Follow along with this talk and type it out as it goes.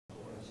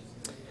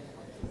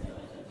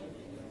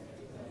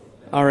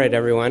All right,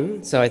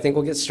 everyone. So I think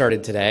we'll get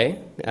started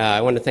today. I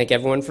want to thank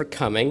everyone for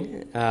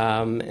coming,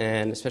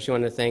 and especially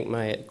want to thank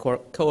my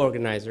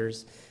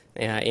co-organizers,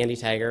 Andy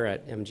Tiger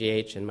at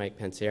MGH and Mike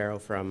Pensiero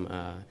from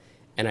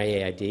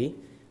NIAID,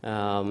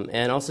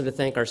 and also to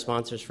thank our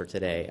sponsors for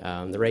today,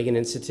 the Ragon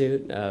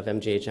Institute of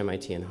MGH,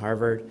 MIT, and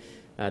Harvard,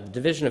 the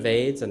Division of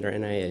AIDS under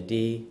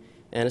NIAID,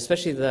 and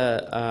especially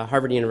the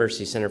Harvard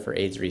University Center for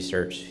AIDS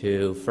Research,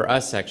 who for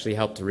us actually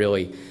helped to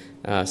really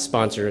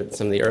sponsor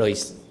some of the early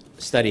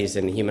studies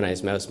in the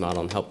humanized mouse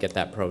model and help get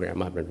that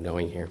program up and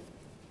going here.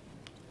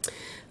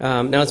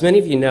 Now, as many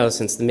of you know,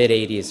 since the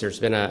mid-'80s, there's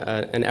been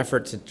an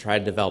effort to try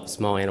to develop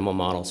small animal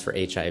models for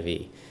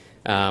HIV.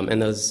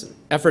 And those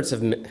efforts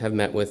have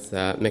met with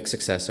mixed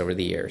success over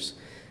the years.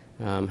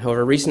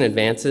 However, recent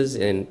advances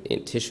in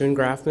tissue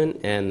engraftment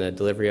and the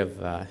delivery of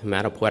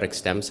hematopoietic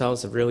stem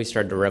cells have really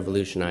started to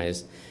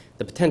revolutionize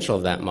the potential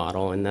of that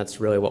model, and that's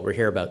really what we're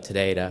here about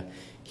today, to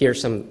hear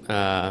some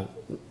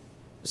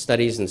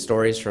studies and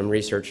stories from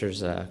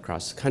researchers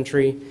across the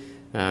country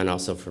and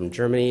also from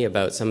Germany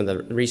about some of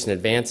the recent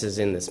advances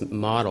in this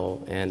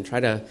model and try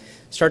to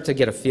start to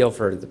get a feel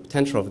for the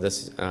potential of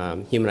this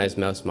humanized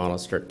mouse model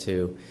start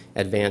to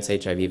advance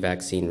HIV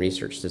vaccine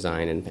research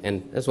design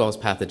and as well as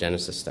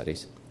pathogenesis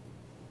studies.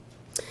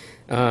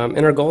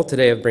 And our goal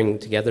today of bringing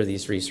together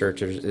these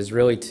researchers is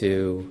really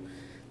to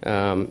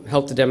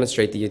help to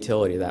demonstrate the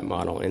utility of that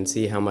model and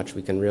see how much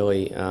we can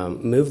really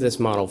move this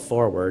model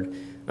forward,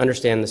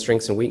 understand the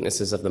strengths and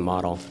weaknesses of the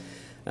model,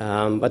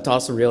 but to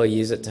also really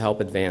use it to help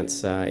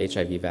advance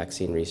HIV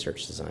vaccine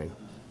research design.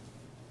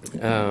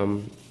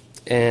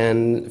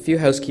 And a few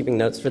housekeeping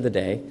notes for the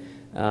day.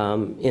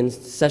 In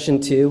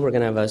session 2, we're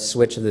going to have a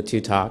switch of the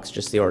two talks,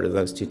 just the order of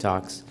those two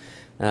talks,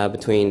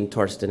 between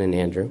Torsten and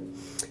Andrew.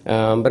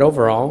 But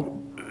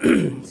overall,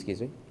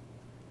 excuse me,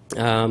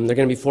 there are going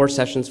to be 4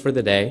 sessions for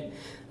the day.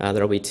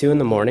 There will be 2 in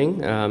the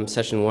morning.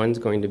 Session 1 is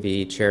going to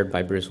be chaired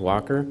by Bruce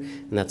Walker,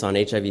 and that's on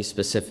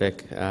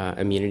HIV-specific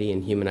immunity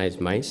in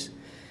humanized mice,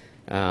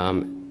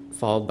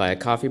 followed by a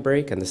coffee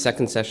break. And the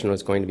second session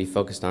was going to be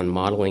focused on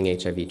modeling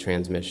HIV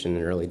transmission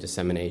and early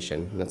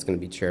dissemination, and that's going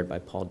to be chaired by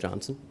Paul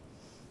Johnson.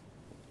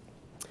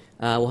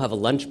 We'll have a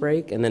lunch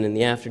break, and then in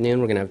the afternoon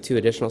we're going to have 2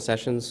 additional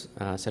sessions.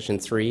 Session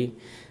 3,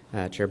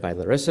 chaired by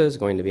Larissa, is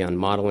going to be on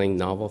modeling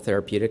novel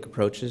therapeutic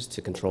approaches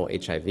to control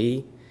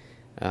HIV.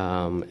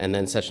 And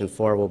then session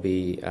 4 will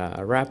be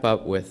a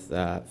wrap-up with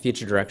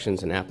future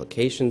directions and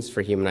applications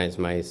for humanized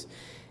mice.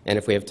 And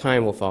if we have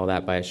time, we'll follow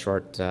that by a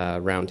short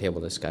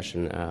roundtable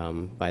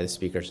discussion by the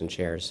speakers and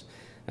chairs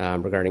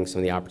regarding some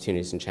of the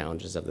opportunities and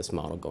challenges of this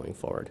model going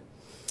forward.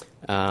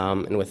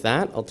 And with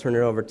that, I'll turn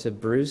it over to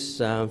Bruce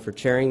for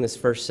chairing this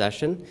first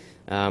session.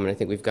 And I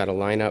think we've got a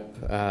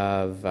lineup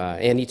of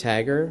Andy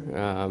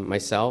Tiger,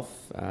 myself,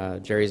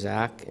 Jerry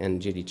Zach,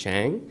 and Judy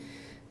Chang.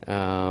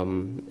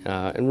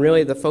 And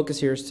really the focus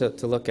here is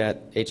to look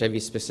at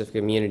HIV-specific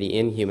immunity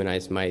in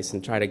humanized mice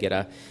and try to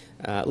get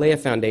lay a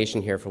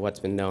foundation here for what's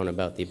been known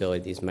about the ability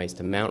of these mice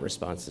to mount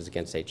responses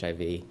against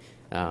HIV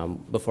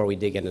before we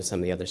dig into some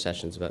of the other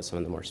sessions about some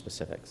of the more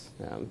specifics.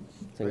 So I'm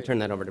going to turn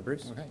that over to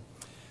Bruce. Okay.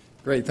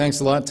 Great. Thanks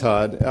a lot,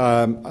 Todd.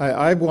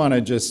 I want to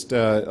just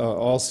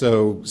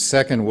also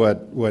second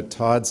what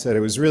Todd said. It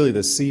was really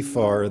the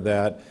CFAR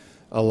that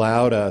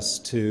allowed us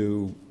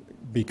to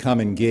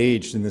become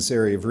engaged in this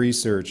area of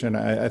research, and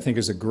I think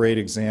is a great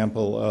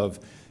example of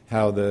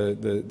how the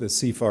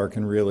CFAR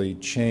can really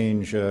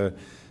change a